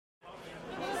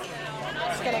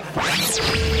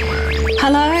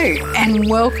Hello and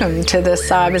welcome to the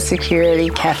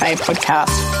Cybersecurity Cafe podcast.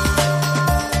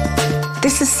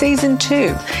 This is season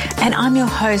 2 and I'm your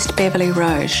host Beverley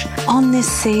Roche. On this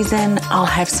season, I'll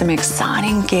have some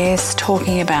exciting guests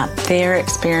talking about their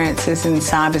experiences in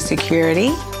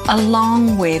cybersecurity,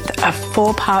 along with a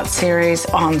 4-part series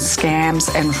on scams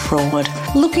and fraud.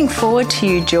 Looking forward to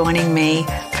you joining me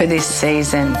for this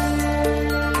season.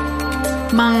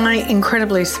 My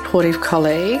incredibly supportive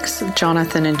colleagues,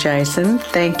 Jonathan and Jason,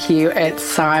 thank you at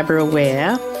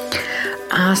CyberAware,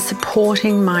 are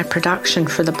supporting my production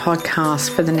for the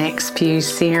podcast for the next few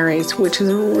series, which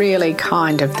is really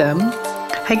kind of them.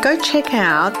 Hey, go check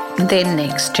out their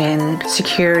next-gen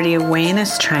security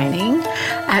awareness training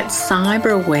at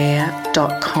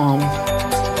cyberaware.com.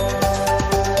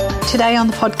 Today on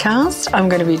the podcast, I'm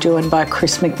going to be joined by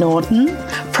Chris McNaughton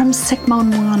from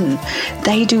Secmon1.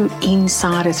 They do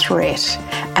insider threat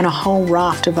and a whole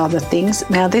raft of other things.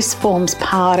 Now, this forms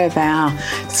part of our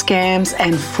scams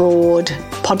and fraud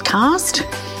podcast.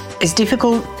 As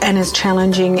difficult and as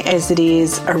challenging as it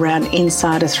is around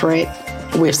insider threat,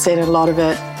 we've seen a lot of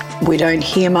it. We don't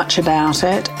hear much about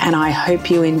it, and I hope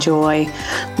you enjoy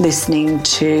listening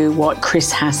to what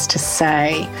Chris has to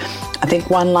say. I think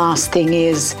one last thing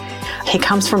is, he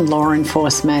comes from law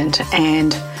enforcement,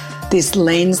 and this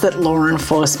lens that law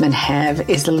enforcement have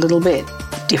is a little bit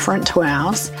different to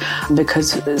ours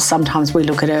because sometimes we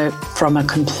look at it from a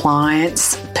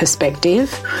compliance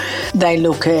perspective. They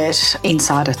look at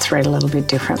insider threat a little bit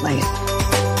differently.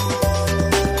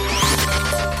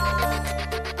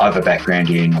 I have a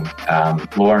background in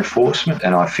law enforcement,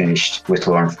 and I finished with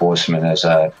law enforcement as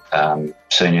a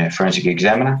senior forensic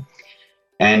examiner.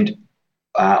 And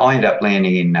I ended up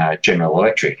landing in General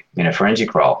Electric in a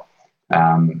forensic role.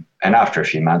 And after a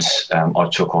few months, I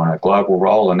took on a global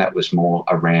role, and that was more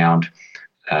around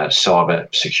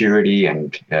cyber security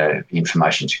and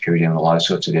information security and all those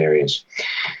sorts of areas.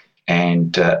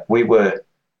 And we were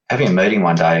having a meeting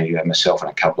one day, myself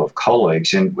and a couple of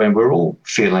colleagues, and when we were all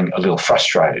feeling a little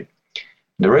frustrated.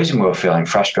 The reason we were feeling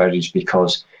frustrated is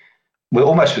because we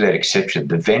almost without exception,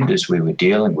 the vendors we were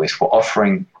dealing with were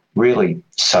offering really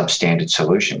substandard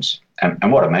solutions. And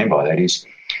what I mean by that is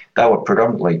they were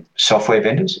predominantly software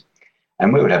vendors,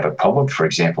 and we would have a problem. For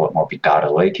example, it might be data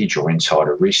leakage or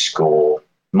insider risk or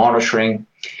monitoring.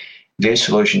 Their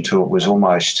solution to it was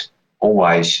almost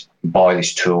always buy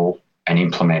this tool and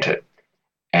implement it,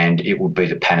 and it would be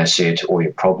the panacea to all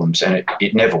your problems. And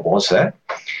it never was that.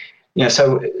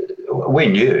 So we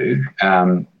knew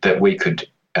that we could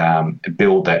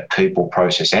build that people,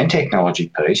 process and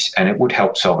technology piece, and it would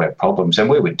help solve our problems. And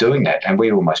we were doing that, and we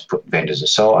almost put vendors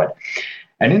aside.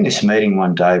 And in this meeting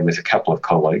one day with a couple of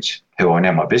colleagues who are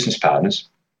now my business partners,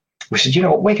 we said, you know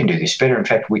what, we can do this better. In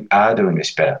fact, we are doing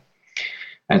this better.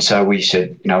 And so we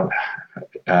said,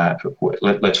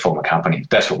 let's form a company.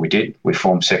 That's what we did. We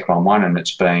formed Secmon1, and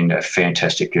it's been a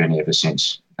fantastic journey ever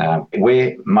since.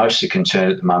 We're mostly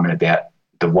concerned at the moment about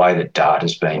the way that data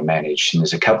is being managed, and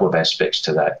there's a couple of aspects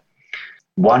to that.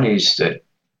 One is that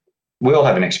we all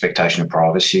have an expectation of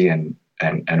privacy and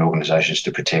organisations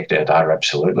to protect our data,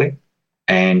 absolutely.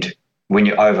 And when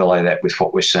you overlay that with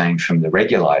what we're seeing from the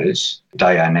regulators,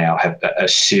 they are now have a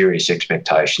serious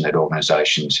expectation that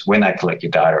organisations, when they collect your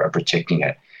data, are protecting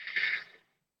it.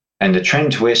 And the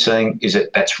trends we're seeing is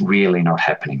that that's really not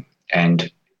happening.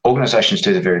 And organisations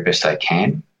do the very best they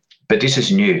can, but this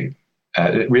is new.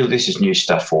 This is new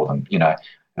stuff for them,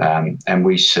 and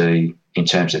we see in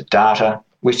terms of data,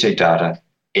 we see data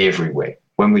everywhere.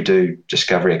 When we do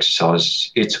discovery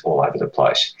exercises, it's all over the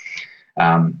place.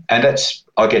 And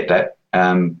I get that,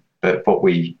 but what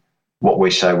we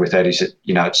say with that is that,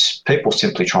 it's people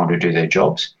simply trying to do their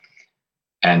jobs,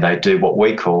 and they do what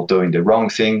we call doing the wrong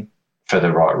thing for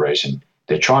the right reason.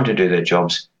 They're trying to do their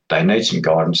jobs, they need some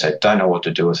guidance, they don't know what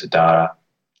to do with the data,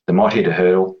 they might hit a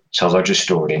hurdle, so they'll just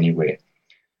store it anywhere.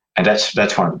 And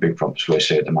that's one of the big problems we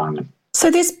see at the moment. So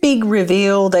this big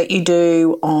reveal that you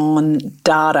do on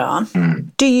data,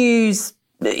 do you use,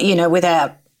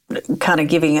 without kind of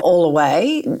giving it all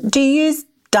away, do you use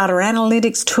data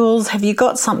analytics tools? Have you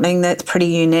got something that's pretty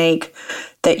unique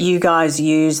that you guys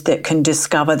use that can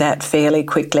discover that fairly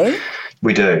quickly?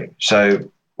 We do. So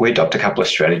we adopt a couple of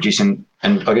strategies, and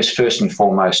I guess first and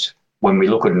foremost, when we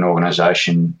look at an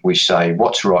organisation, we say,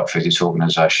 what's right for this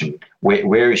organisation?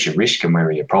 Where is your risk and where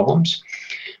are your problems?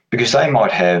 Because they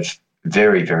might have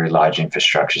very, very large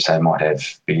infrastructures. They might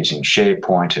be using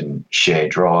SharePoint and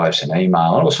shared drives and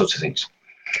email and all sorts of things.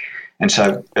 And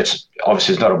so it's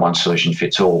obviously it's not a one solution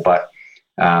fits all, but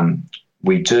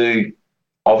we do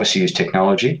obviously use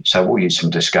technology. So we'll use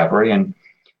some discovery, and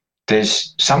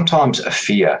there's sometimes a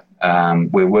fear.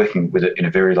 We're working with it in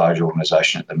a very large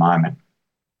organisation at the moment,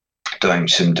 doing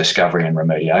some discovery and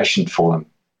remediation for them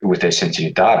with their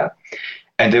sensitive data.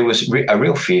 And there was a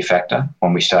real fear factor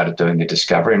when we started doing the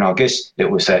discovery. And I guess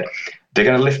it was that they're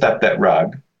going to lift up that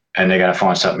rug and they're going to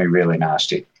find something really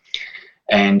nasty.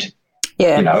 And,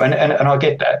 and I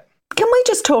get that. Can we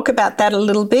just talk about that a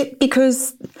little bit?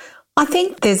 Because I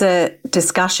think there's a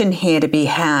discussion here to be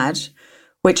had,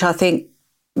 which I think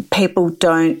people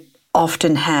don't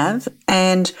often have.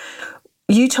 And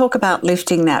you talk about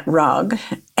lifting that rug,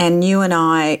 and you and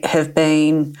I have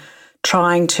been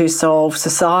trying to solve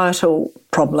societal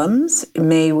problems,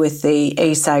 me with the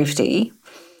e-safety.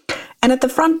 And at the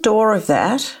front door of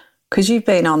that, because you've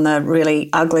been on the really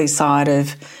ugly side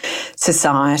of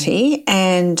society,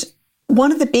 and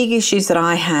one of the big issues that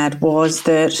I had was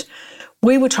that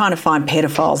we were trying to find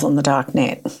pedophiles on the dark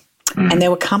net. And there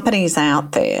were companies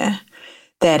out there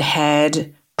that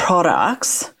had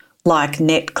products like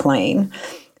NetClean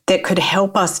that could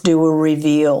help us do a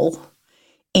reveal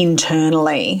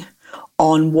internally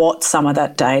on what some of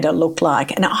that data looked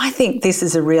like. And I think this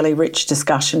is a really rich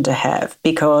discussion to have,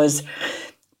 because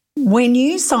when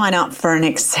you sign up for an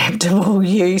acceptable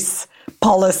use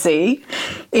policy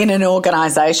in an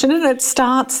organisation, and it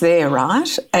starts there,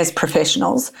 right, as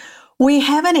professionals, we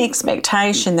have an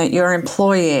expectation that your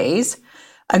employees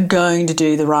are going to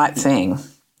do the right thing,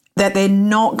 that they're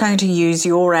not going to use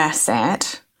your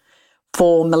asset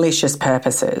for malicious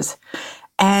purposes.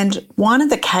 And one of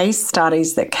the case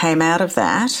studies that came out of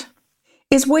that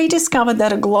is we discovered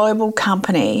that a global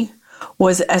company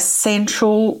was a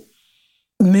central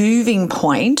moving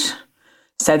point.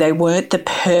 So they weren't the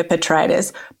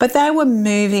perpetrators, but they were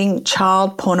moving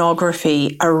child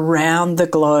pornography around the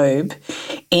globe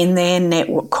in their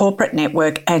network, corporate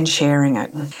network, and sharing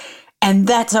it. And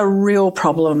that's a real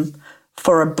problem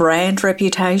for a brand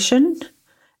reputation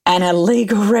and a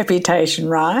legal reputation,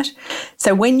 right?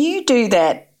 So when you do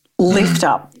that lift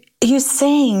up, you're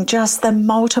seeing just the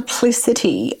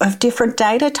multiplicity of different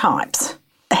data types.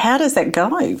 How does that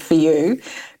go for you,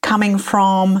 coming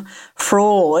from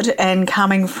fraud and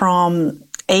coming from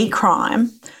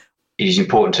e-crime? It is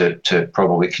important to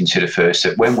probably consider first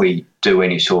that when we do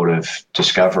any sort of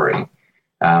discovery,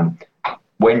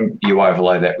 when you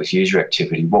overlay that with user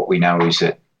activity, what we know is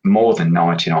that more than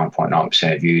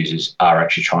 99.9% of users are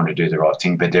actually trying to do the right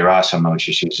thing, but there are some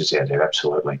malicious users out there,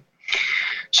 absolutely.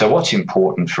 So what's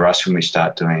important for us when we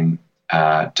start doing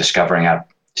discovering up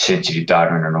sensitive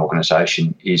data in an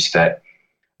organisation is that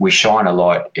we shine a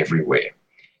light everywhere.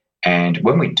 And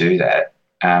when we do that,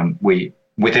 we,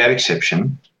 without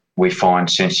exception, we find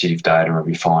sensitive data, and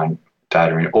we find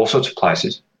data in all sorts of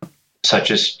places,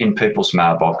 such as in people's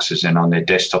mailboxes and on their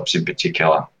desktops in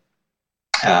particular.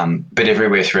 But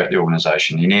everywhere throughout the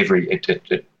organisation,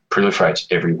 it proliferates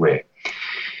everywhere.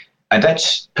 And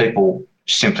that's people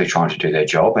simply trying to do their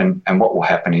job. And what will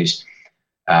happen is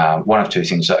one of two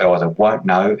things: they either won't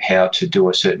know how to do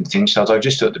a certain thing, so they'll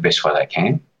just do it the best way they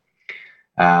can,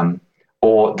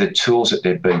 or the tools that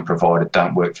they're being provided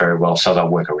don't work very well, so they'll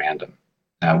work around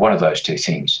them. One of those two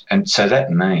things. And so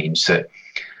that means that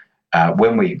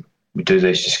when we do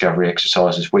these discovery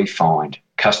exercises, we find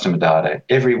customer data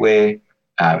everywhere.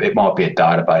 It might be a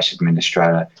database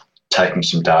administrator taking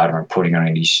some data and putting it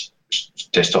on his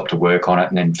desktop to work on it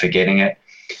and then forgetting it.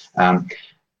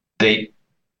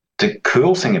 The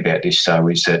cool thing about this, though,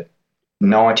 is that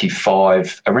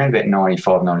around about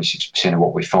 95, 96% of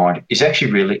what we find is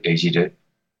actually really easy to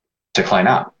clean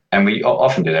up. And we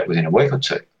often do that within a week or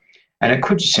two. And it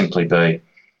could just simply be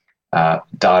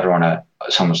data on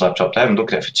someone's laptop they haven't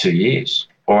looked at for 2 years,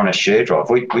 or on a share drive.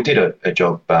 We did a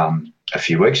job a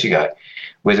few weeks ago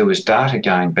where there was data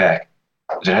going back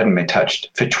that hadn't been touched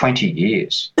for 20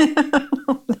 years.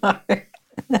 No.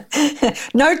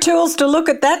 No tools to look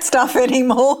at that stuff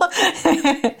anymore.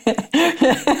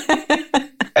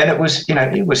 And it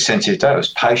was sensitive data. It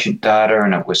was patient data,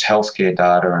 and it was healthcare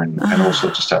data, and all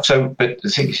sorts of stuff. So, but the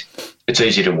thing is, it's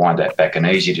easy to wind that back and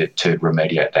easy to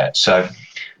remediate that. So,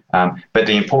 but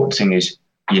the important thing is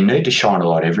you need to shine a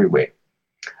light everywhere.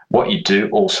 What you do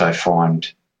also find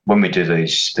when we do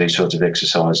these sorts of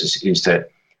exercises is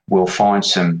that we'll find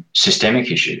some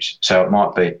systemic issues. So it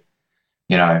might be,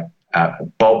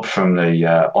 Bob from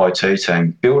the IT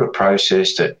team build a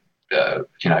process that,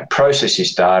 process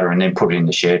this data and then put it in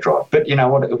the share drive. But you know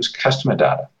what? It was customer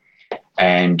data,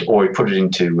 or he put it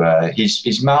into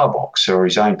his mailbox or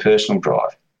his own personal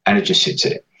drive, and it just sits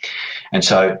there. And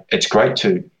so it's great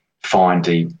to find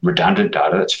the redundant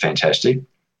data. That's fantastic.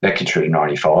 That contributed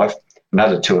 95.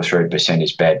 Another 2 or 3%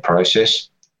 is bad process,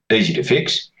 easy to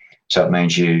fix. So it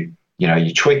means you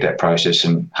you tweak that process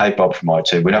and, hey, Bob from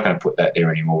IT, we're not going to put that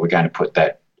there anymore. We're going to put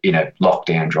that in a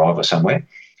lockdown drive or somewhere.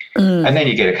 And then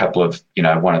you get a couple of, 1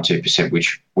 or 2%,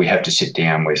 which we have to sit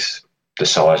down with the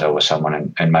CISO or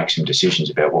someone and make some decisions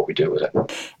about what we do with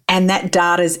it. And that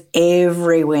data's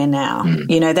everywhere now.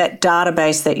 That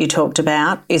database that you talked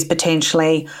about is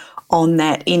potentially on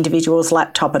that individual's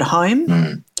laptop at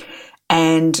home.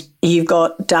 And you've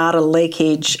got data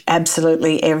leakage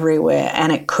absolutely everywhere.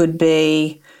 And it could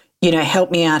be,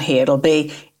 help me out here. It'll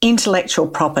be intellectual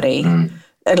property.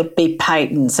 It'll be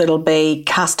patents. It'll be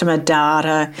customer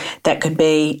data that could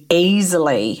be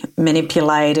easily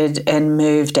manipulated and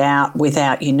moved out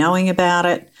without you knowing about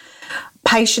it.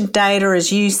 Patient data,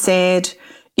 as you said,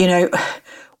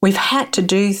 we've had to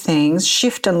do things,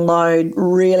 shift and load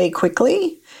really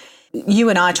quickly. You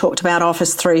and I talked about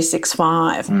Office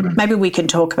 365. Maybe we can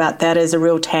talk about that as a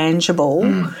real tangible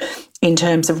in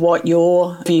terms of what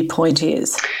your viewpoint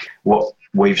is. What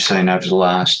we've seen over the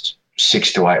last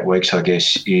 6 to 8 weeks, I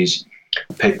guess, is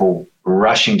people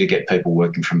rushing to get people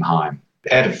working from home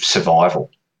out of survival.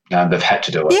 They've had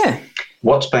to do it. Yeah.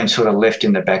 What's been sort of left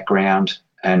in the background,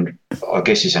 and I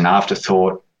guess is an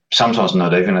afterthought, sometimes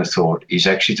not even a thought, is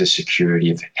actually the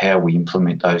security of how we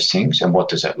implement those things and what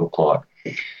does that look like.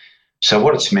 So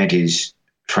what it's meant is,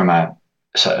 from a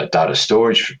data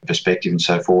storage perspective and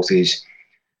so forth, is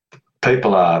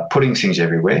people are putting things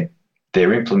everywhere.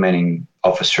 They're implementing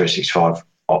Office 365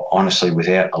 honestly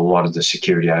without a lot of the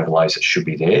security overlays that should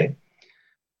be there.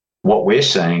 What we're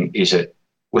seeing is that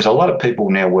with a lot of people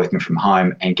now working from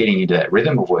home and getting into that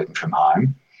rhythm of working from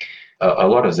home, a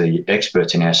lot of the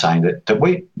experts are now saying that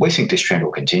we think this trend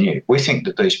will continue. We think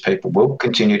that these people will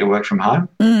continue to work from home,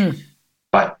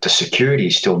 but the security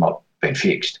is still not been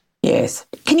fixed. Yes.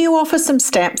 Can you offer some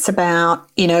steps about,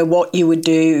 what you would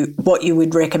do, what you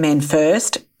would recommend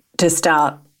first to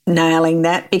start nailing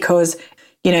that? Because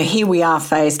here we are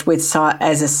faced with,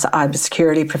 as a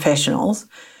cybersecurity professionals,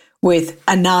 with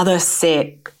another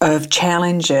set of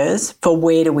challenges for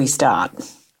where do we start?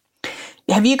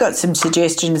 Have you got some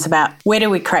suggestions about where do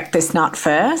we crack this nut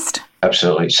first?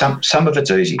 Absolutely. Some of it's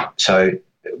easy. So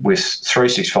with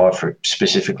 365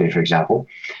 specifically, for example,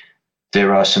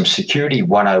 there are some security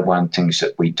 101 things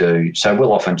that we do. So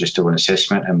we'll often just do an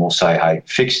assessment and we'll say, hey,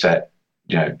 fix that,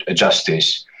 adjust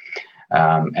this,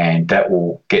 and that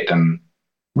will get them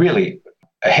really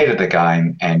ahead of the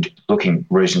game and looking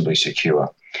reasonably secure.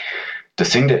 The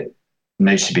thing that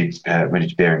needs to be we need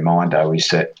to bear in mind, though, is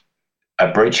that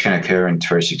a breach can occur in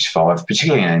 365,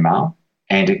 particularly in email,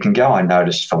 and it can go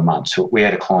unnoticed for months. So we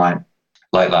had a client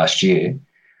late last year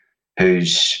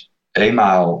whose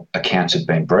email accounts had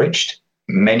been breached.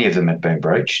 Many of them had been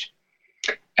breached,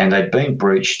 and they'd been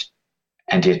breached,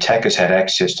 and the attackers had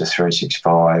access to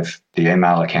 365, the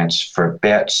email accounts, for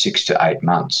about 6 to 8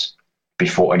 months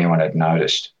before anyone had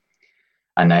noticed.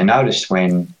 And they noticed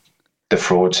when the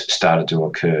frauds started to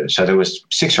occur. So there was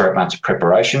 6 or 8 months of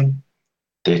preparation,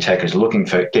 the attackers looking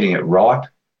for getting it right,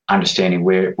 understanding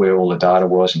where all the data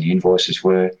was and the invoices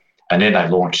were, and then they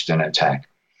launched an attack.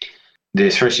 The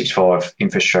 365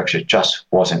 infrastructure just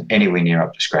wasn't anywhere near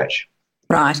up to scratch.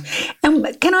 Right.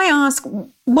 And can I ask,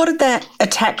 what did that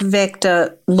attack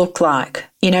vector look like?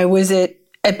 Was it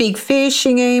a big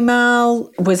phishing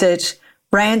email? Was it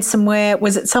ransomware?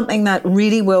 Was it something that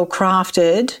really well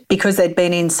crafted because they'd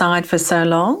been inside for so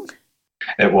long?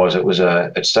 It was.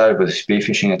 It started with a spear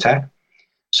phishing attack.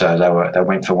 So they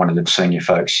went for one of the senior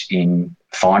folks in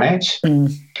finance,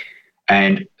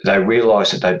 and they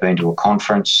realised that they'd been to a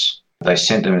conference. They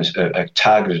sent them a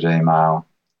targeted email.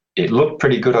 It looked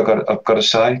pretty good, I've got to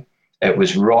say. It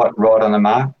was right on the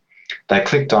mark. They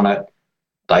clicked on it.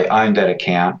 They owned that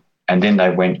account, and then they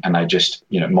went and they just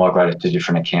migrated to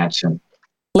different accounts and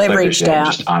leveraged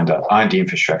out. Just owned the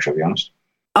infrastructure, to be honest.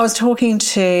 I was talking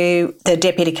to the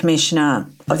Deputy Commissioner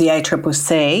of the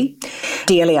ACCC,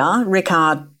 Delia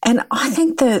Rickard, and I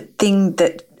think the thing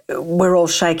that we're all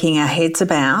shaking our heads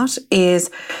about is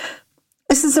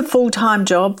this is a full-time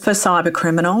job for cyber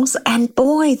criminals, and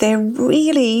boy, they're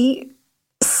really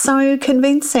so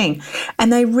convincing,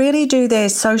 and they really do their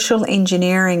social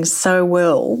engineering so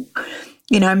well.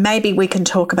 Maybe we can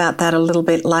talk about that a little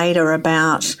bit later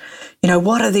about,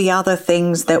 what are the other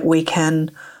things that we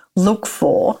can look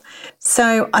for.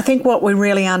 So I think what we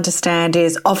really understand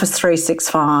is Office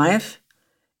 365,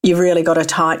 you've really got to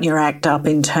tighten your act up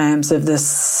in terms of the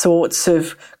sorts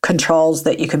of controls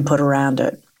that you can put around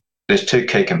it. There's 2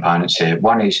 key components there.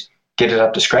 One is get it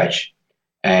up to scratch,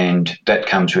 and that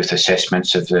comes with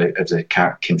assessments of the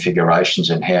current configurations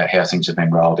and how things have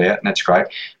been rolled out, and that's great.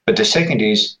 But the second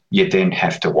is you then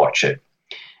have to watch it.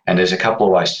 And there's a couple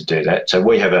of ways to do that. So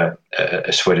we have a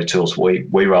suite of tools we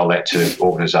roll out to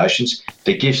organisations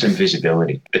that gives them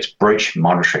visibility. It's breach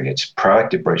monitoring. It's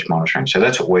proactive breach monitoring. So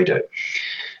that's what we do.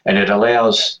 And it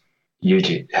allows you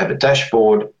to have a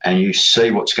dashboard and you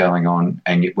see what's going on.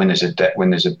 And when there's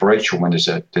a breach or when there's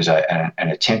an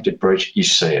attempted breach, you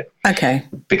see it. Okay.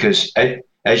 Because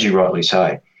as you rightly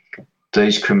say,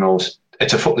 these criminals,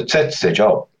 that's their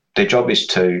job. Their job is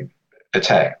to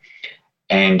attack.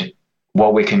 And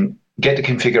while we can get the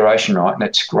configuration right, and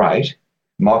that's great,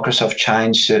 Microsoft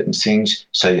changed certain things,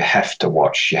 so you have to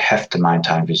watch. You have to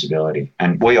maintain visibility.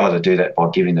 And we either do that by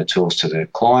giving the tools to the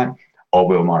client or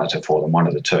we'll monitor for them, one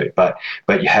of the two. But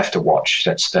you have to watch.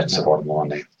 That's the bottom line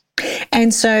there.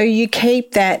 And so you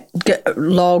keep that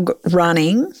log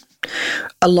running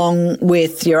along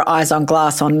with your eyes on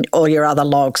glass on all your other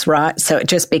logs, right? So it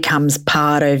just becomes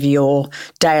part of your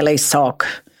daily SOC.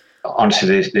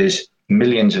 Honestly, there's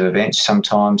millions of events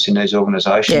sometimes in these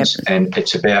organisations, and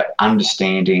it's about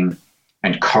understanding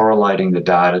and correlating the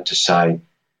data to say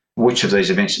which of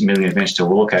these million events do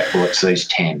we look at? Well, it's these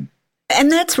 10.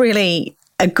 And that's really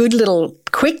a good little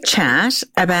quick chat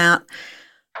about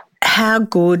how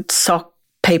good SOC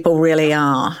people really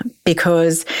are,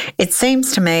 because it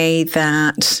seems to me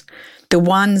that the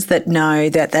ones that know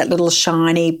that little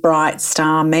shiny bright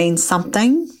star means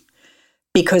something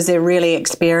because they're really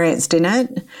experienced in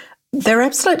it, they're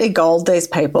absolutely gold, these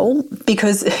people,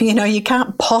 because, you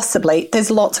can't possibly,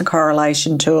 there's lots of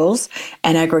correlation tools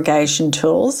and aggregation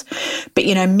tools, but,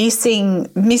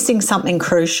 missing something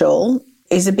crucial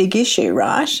is a big issue,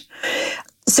 right?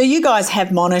 So you guys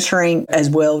have monitoring as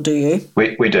well, do you?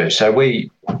 We do. So we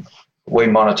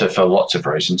monitor for lots of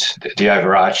reasons. The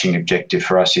overarching objective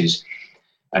for us is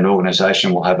an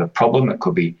organisation will have a problem. It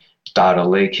could be data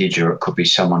leakage, or it could be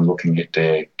someone looking at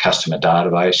their customer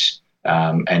database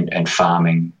and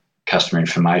farming customer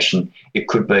information. It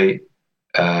could be,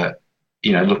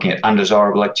 looking at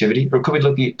undesirable activity, or it could be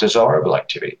looking at desirable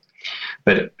activity.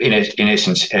 But in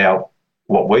essence,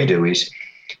 what we do is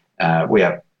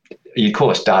you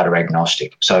call us data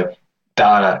agnostic. So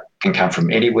data can come from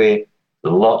anywhere,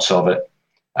 lots of it,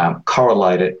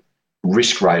 correlate it,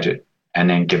 risk rate it, and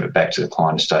then give it back to the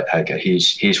client and say, okay,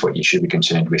 here's what you should be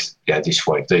concerned with this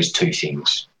week, these two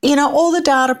things. All the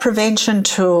data prevention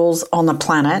tools on the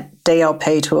planet,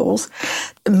 DLP tools,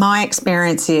 my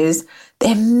experience is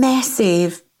they're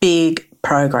massive, big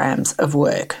programs of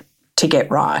work to get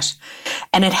right.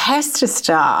 And it has to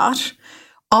start,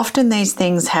 often these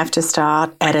things have to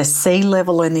start at a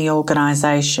C-level in the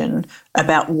organisation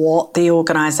about what the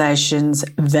organisation's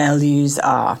values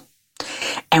are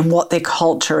and what their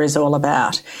culture is all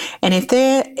about. And if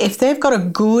they've got a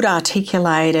good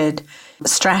articulated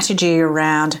strategy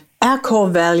around our core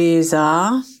values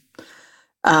are,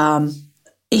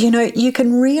 you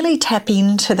can really tap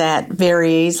into that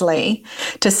very easily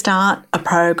to start a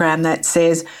program that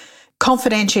says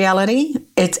confidentiality,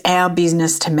 it's our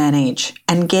business to manage,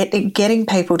 and getting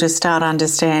people to start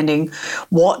understanding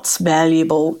what's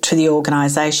valuable to the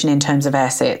organisation in terms of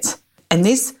assets. And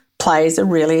this plays a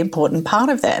really important part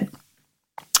of that,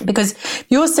 because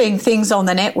you're seeing things on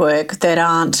the network that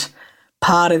aren't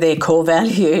part of their core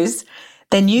values,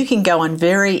 then you can go and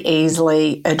very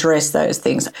easily address those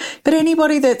things. But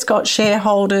anybody that's got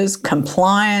shareholders,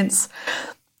 compliance,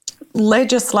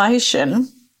 legislation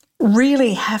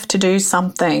really have to do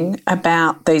something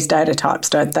about these data types,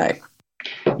 don't they?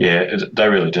 Yeah, they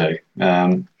really do.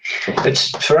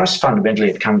 It's for us, fundamentally,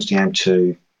 it comes down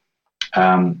to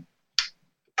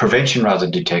prevention rather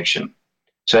than detection.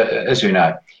 So as we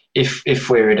know, if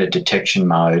we're in a detection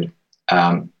mode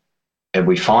and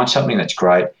we find something, that's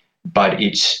great, but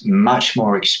it's much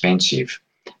more expensive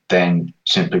than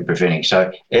simply preventing.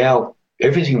 So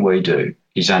everything we do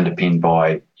is underpinned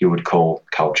by, you would call,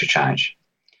 culture change.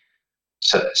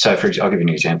 So for example, I'll give you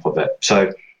an example of that.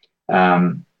 So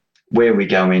where we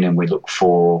go in and we look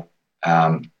for,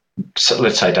 so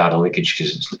let's say data leakage,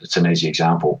 because it's an easy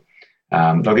example.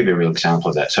 I'll give you a real example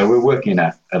of that. So we're working in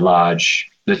a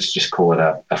large, let's just call it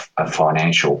a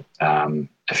financial, a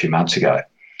few months ago.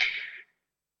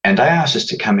 And they asked us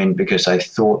to come in because they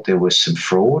thought there was some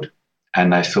fraud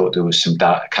and they thought there was some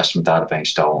customer data being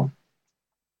stolen.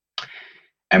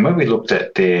 And when we looked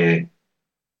at their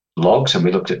logs and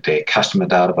we looked at their customer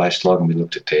database log and we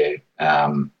looked at their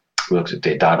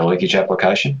data leakage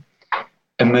application,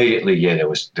 immediately, there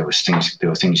were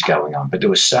things going on, but there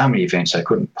were so many events they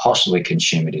couldn't possibly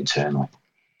consume it internally.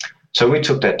 So we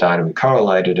took that data, we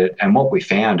correlated it, and what we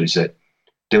found is that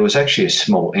there was actually a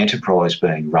small enterprise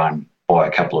being run by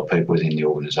a couple of people within the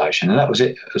organisation, and that was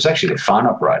it. It was actually their phone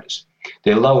operators,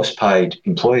 their lowest paid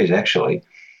employees actually,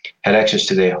 had access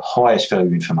to their highest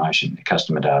value information, their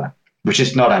customer data, which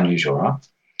is not unusual, right?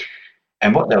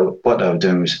 And what they were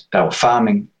doing was they were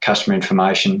farming customer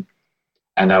information,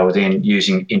 and they were then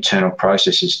using internal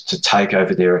processes to take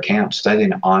over their accounts. They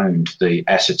then owned the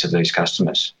assets of these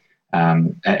customers,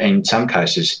 and in some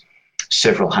cases,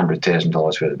 several $100,000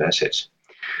 worth of assets.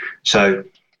 So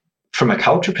from a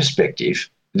culture perspective,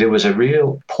 there was a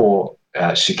real poor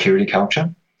security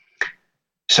culture.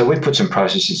 So we put some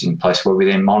processes in place where we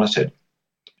then monitored.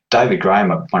 David Graham,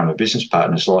 one of my business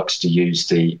partners, likes to use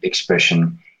the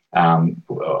expression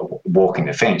walking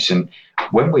the fence. And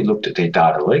when we looked at their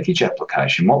data leakage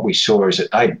application, what we saw is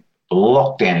that they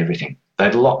locked down everything.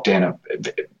 They'd locked down,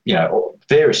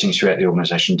 various things throughout the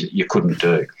organisation that you couldn't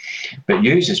do. But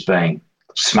users being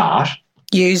smart.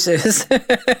 Users,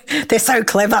 they're so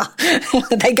clever.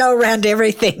 They go around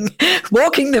everything.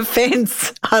 Walking the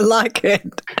fence, I like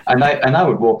it. And they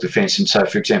would walk the fence. And so,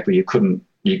 for example, you couldn't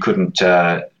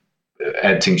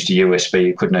add things to USB,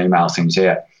 you couldn't email things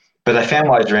out. But they found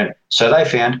ways around it. So they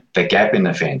found the gap in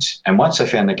the fence. And once they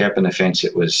found the gap in the fence,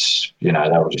 it was, they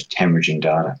were just hemorrhaging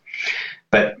data.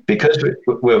 But because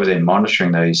we were then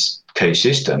monitoring these key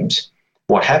systems,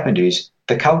 what happened is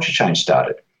the culture change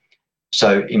started.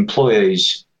 So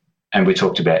employees, and we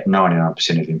talked about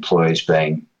 99% of employees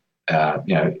being,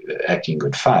 acting in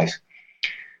good faith.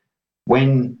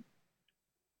 When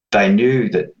they knew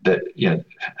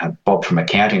that Bob from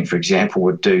accounting, for example,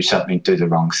 would do the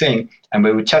wrong thing, and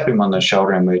we would tap him on the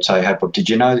shoulder and we would say, "Hey, Bob, did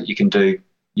you know that you can do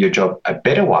your job a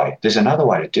better way? There's another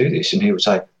way to do this." And he would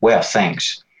say, "Wow,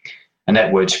 thanks." And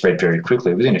that word spread very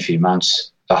quickly. Within a few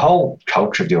months, the whole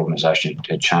culture of the organisation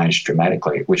had changed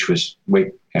dramatically, which was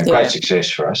great success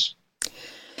for us.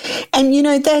 And,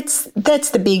 that's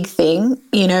the big thing.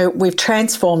 We've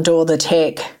transformed all the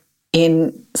tech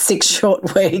in 6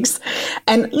 short weeks.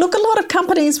 And look, a lot of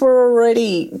companies were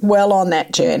already well on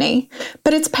that journey,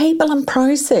 but it's people and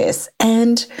process.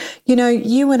 And,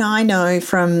 you and I know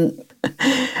from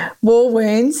war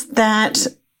wounds that,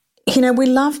 we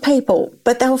love people,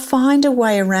 but they'll find a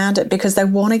way around it because they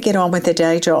want to get on with their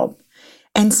day job.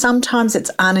 And sometimes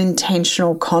it's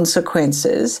unintentional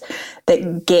consequences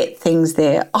that get things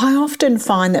there. I often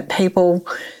find that people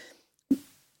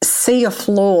see a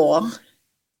flaw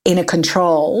in a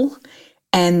control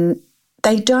and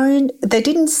they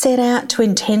didn't set out to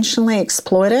intentionally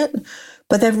exploit it,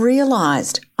 but they've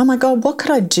realised, oh my God, what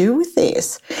could I do with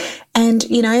this? And,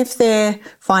 if they're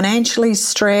financially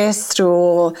stressed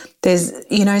or there's,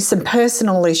 some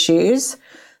personal issues,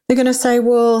 they're going to say,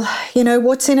 well,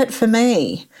 what's in it for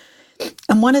me?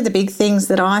 And one of the big things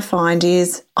that I find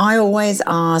is I always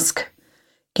ask,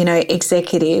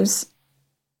 executives,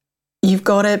 you've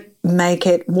got to make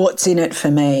it what's in it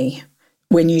for me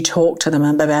when you talk to them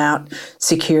about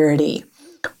security.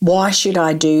 Why should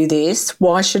I do this?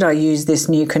 Why should I use this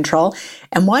new control?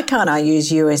 And why can't I use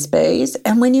USBs?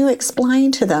 And when you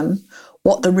explain to them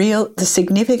what the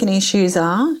significant issues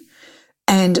are,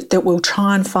 and that we'll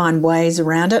try and find ways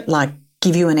around it, like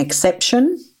give you an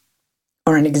exception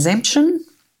or an exemption,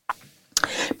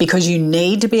 because you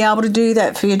need to be able to do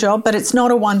that for your job, but it's not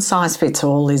a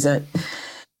one-size-fits-all, is it?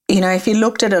 If you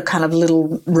looked at a kind of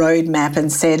little roadmap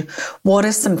and said, what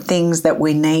are some things that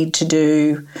we need to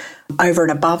do over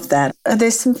and above that? Are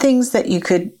there some things that you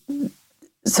could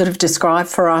sort of describe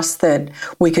for us that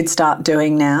we could start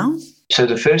doing now? So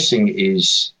the first thing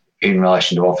is in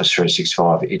relation to Office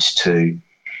 365, it's to,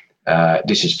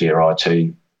 this is for your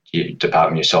IT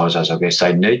department, your CISOs, I guess,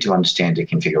 they need to understand the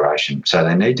configuration. So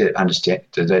they need to understand,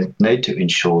 they need to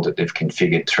ensure that they've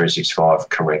configured 365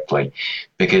 correctly,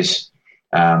 because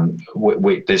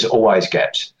there's always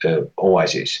gaps,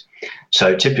 always is.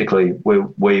 So typically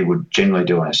we would generally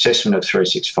do an assessment of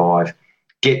 365,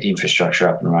 get the infrastructure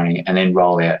up and running, and then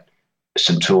roll out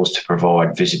some tools to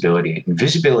provide visibility. And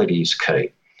visibility is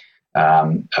key.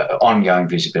 Ongoing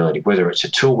visibility, whether it's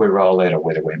a tool we roll out or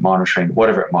whether we're monitoring,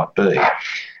 whatever it might be.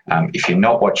 If you're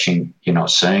not watching, you're not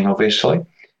seeing, obviously,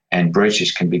 and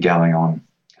breaches can be going on,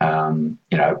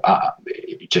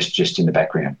 just in the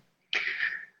background.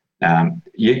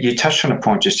 You touched on a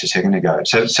point just a second ago.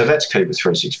 So that's key with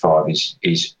 365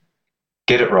 is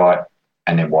get it right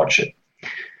and then watch it.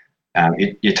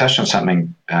 You touched on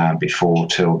something before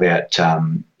too about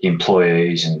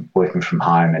employees and working from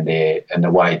home and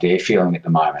the way they're feeling at the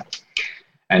moment,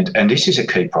 and this is a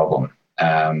key problem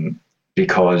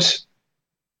because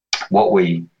what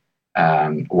we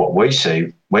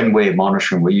see when we're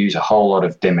monitoring, we use a whole lot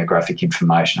of demographic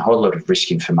information, a whole lot of risk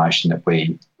information that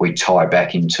we tie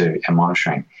back into our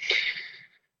monitoring.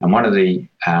 And one of the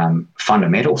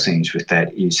fundamental things with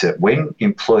that is that when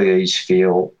employees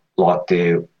feel like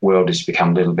their world has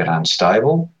become a little bit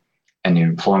unstable and their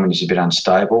employment is a bit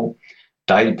unstable,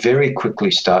 they very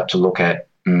quickly start to look at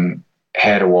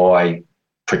how do I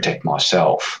protect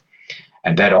myself?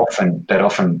 And that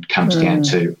often comes down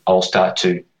to, I'll start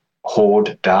to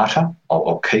hoard data.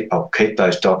 I'll keep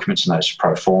those documents and those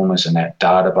pro formas and that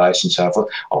database and so forth.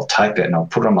 I'll take that and I'll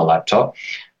put it on my laptop.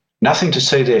 Nothing to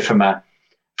see there from an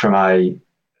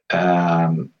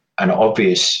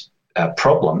obvious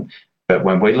problem, but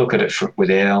when we look at it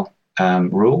with our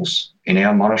rules in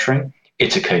our monitoring,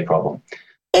 it's a key problem.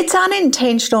 It's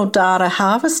unintentional data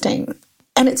harvesting,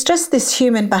 and it's just this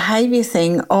human behaviour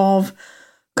thing of,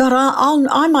 God,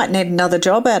 I might need another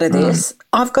job out of this.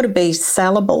 I've got to be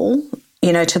sellable,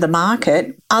 to the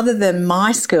market. Other than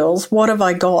my skills, what have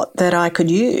I got that I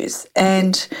could use?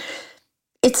 And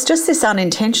it's just this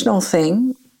unintentional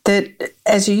thing that,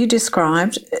 as you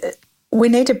described, we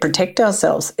need to protect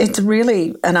ourselves. It's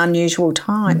really an unusual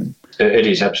time. It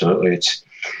is, absolutely. It's,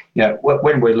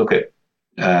 when we look at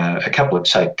a couple of,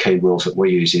 say, key rules that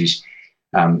we use is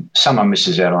someone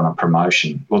misses out on a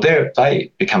promotion. Well,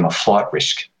 they become a flight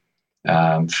risk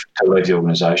to leave the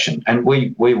organisation. And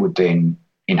we would then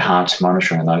enhance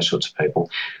monitoring on those sorts of people.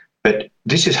 But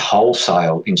this is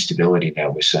wholesale instability now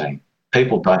we're seeing.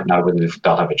 People don't know whether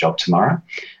they'll have a job tomorrow.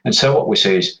 And so what we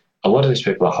see is a lot of these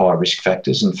people are high risk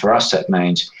factors. And for us, that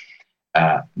means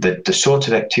that the sorts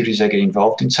of activities they get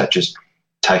involved in, such as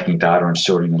taking data and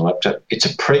storing in the laptop, it's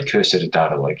a precursor to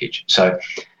data leakage. So,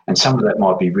 and some of that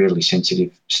might be really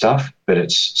sensitive stuff, but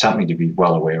it's something to be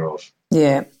well aware of.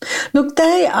 Yeah. Look,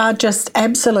 they are just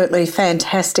absolutely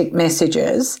fantastic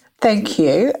messages. Thank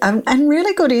you. And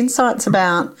really good insights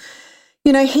about,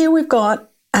 here we've got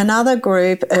another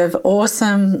group of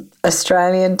awesome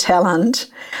Australian talent,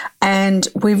 and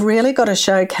we've really got to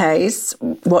showcase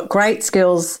what great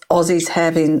skills Aussies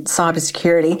have in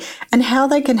cybersecurity and how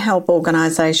they can help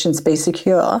organisations be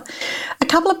secure. A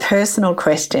couple of personal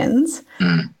questions,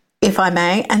 if I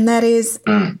may, and that is,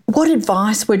 what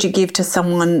advice would you give to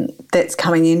someone that's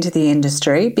coming into the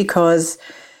industry? Because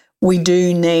we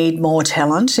do need more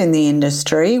talent in the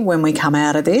industry when we come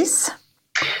out of this.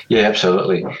 Yeah,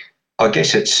 absolutely. I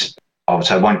guess I would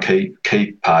say one key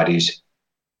part is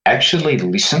actually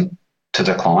listen to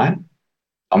the client.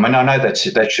 I mean, I know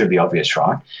that should be obvious,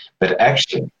 right? But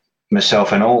actually,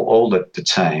 myself and all the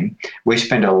team, we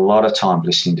spend a lot of time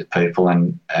listening to people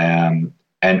and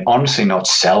honestly not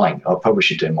selling. I probably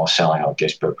should do more selling, I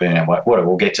guess, but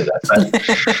we'll get to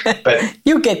that. But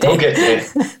you'll get there. We'll get there.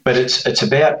 But it's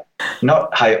about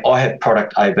not, hey, I have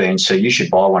product A, B, and C, you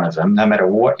should buy one of them, no matter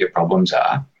what your problems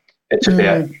are. It's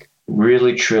about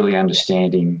really truly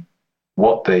understanding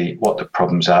what the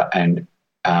problems are and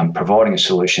providing a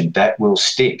solution that will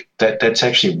stick, that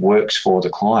actually works for the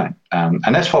client.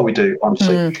 And that's why we do,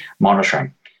 honestly,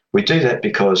 monitoring. We do that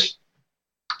because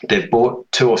they've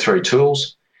bought 2 or 3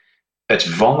 tools. It's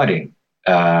vomiting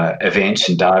events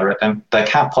and data at them. They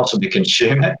can't possibly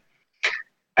consume it.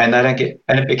 And they don't get,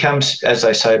 and it becomes, as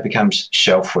they say, it becomes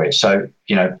shelfware. So,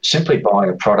 simply buying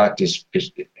a product is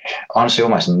honestly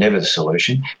almost never the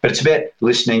solution. But it's about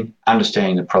listening,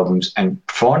 understanding the problems, and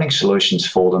finding solutions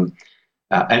for them.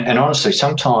 And honestly,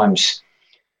 sometimes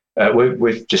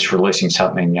we're just releasing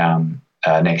something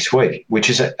next week, which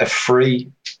is a free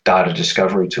data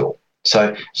discovery tool.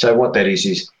 So what that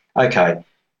is, okay,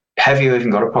 have you even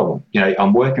got a problem?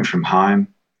 I'm working from home.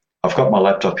 I've got my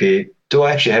laptop here. Do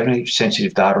I actually have any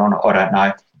sensitive data on it? I don't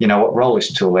know. You know what? Roll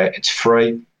this tool out. It's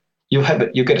free. You'll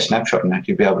get a snapshot and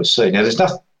you'll be able to see. Now, there's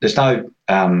no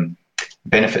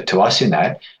benefit to us in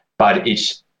that, but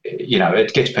it's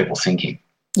it gets people thinking.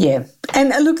 Yeah.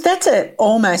 And look, that's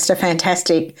almost a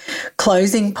fantastic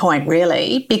closing point,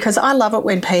 really, because I love it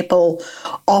when people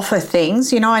offer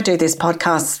things. I do this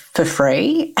podcast for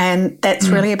free, and that's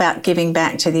really about giving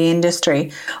back to the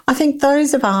industry. I think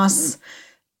those of us,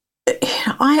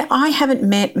 I haven't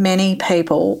met many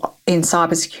people in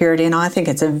cybersecurity, and I think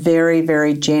it's a very,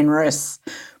 very generous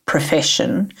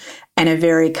profession and a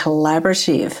very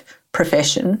collaborative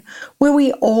profession where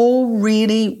we all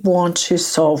really want to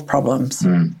solve problems.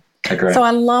 Agree. So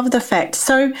I love the fact.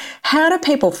 So how do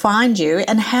people find you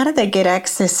and how do they get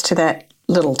access to that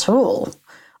little tool?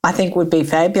 I think would be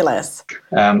fabulous.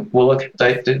 Well, look,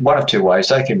 one of 2 ways.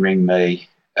 They can ring me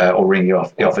or ring the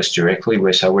office directly.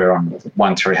 We're on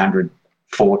 1300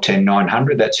 410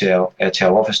 900. That's our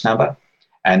office number,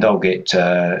 and they'll get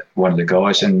one of the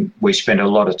guys. And we spend a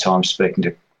lot of time speaking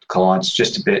to clients,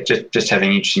 just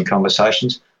having interesting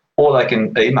conversations. Or they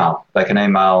can email. They can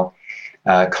email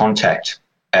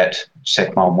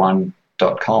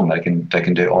contact@secmon1.com. They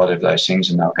can do either of those things,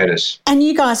 and they'll get us. And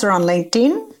you guys are on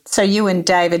LinkedIn? So you and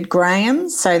David Graham,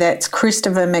 so that's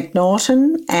Christopher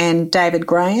McNaughton and David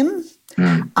Graham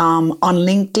on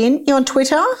LinkedIn. You on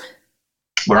Twitter?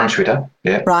 We're on Twitter,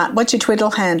 yeah. Right. What's your Twitter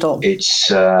handle? It's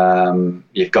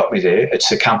you've got me there. It's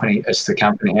the company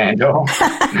handle.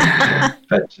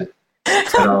 Good.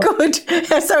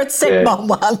 So it's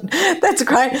Secmon1. Yeah. That's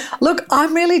great. Look,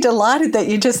 I'm really delighted that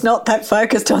you're just not that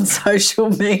focused on social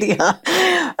media,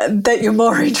 that you're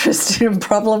more interested in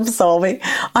problem solving.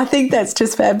 I think that's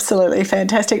just absolutely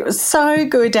fantastic. It was so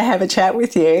good to have a chat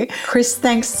with you. Chris,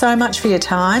 thanks so much for your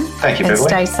time. Thank you,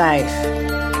 Beverley. And stay safe.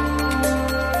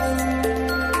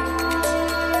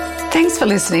 Thanks for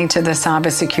listening to the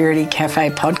Cybersecurity Cafe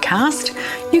podcast.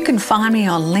 You can find me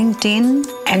on LinkedIn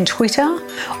and Twitter,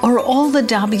 or all the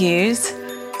W's,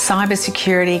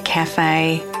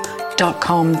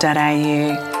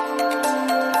 cybersecuritycafe.com.au.